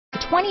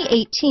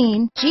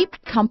2018 Jeep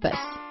Compass.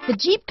 The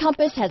Jeep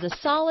Compass has a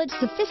solid,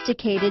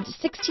 sophisticated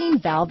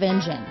 16-valve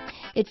engine.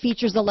 It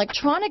features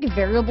electronic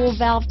variable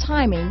valve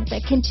timing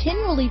that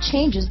continually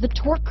changes the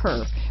torque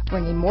curve,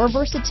 bringing more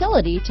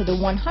versatility to the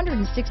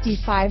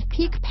 165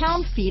 peak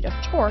pound-feet of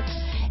torque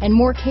and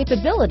more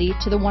capability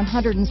to the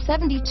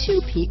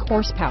 172 peak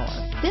horsepower.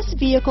 This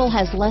vehicle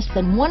has less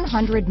than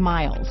 100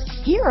 miles.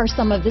 Here are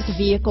some of this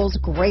vehicle's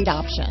great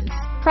options: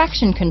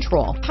 traction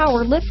control,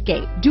 power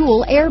liftgate,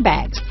 dual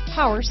airbags,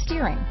 power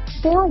steering,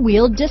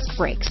 four-wheel disc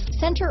brakes,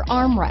 center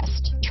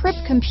armrest, trip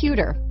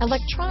computer,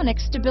 electronic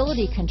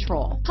stability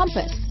control,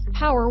 compass,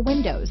 power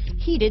windows,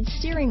 heated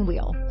steering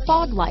wheel,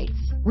 fog lights,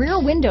 rear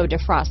window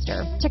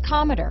defroster,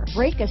 tachometer,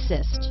 brake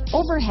assist,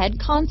 overhead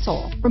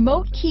console,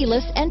 remote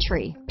keyless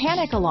entry,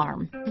 panic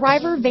alarm,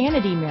 driver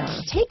vanity mirror.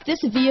 Take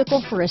this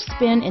vehicle for a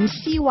spin and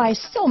see why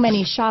so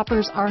many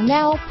shoppers are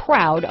now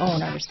proud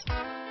owners.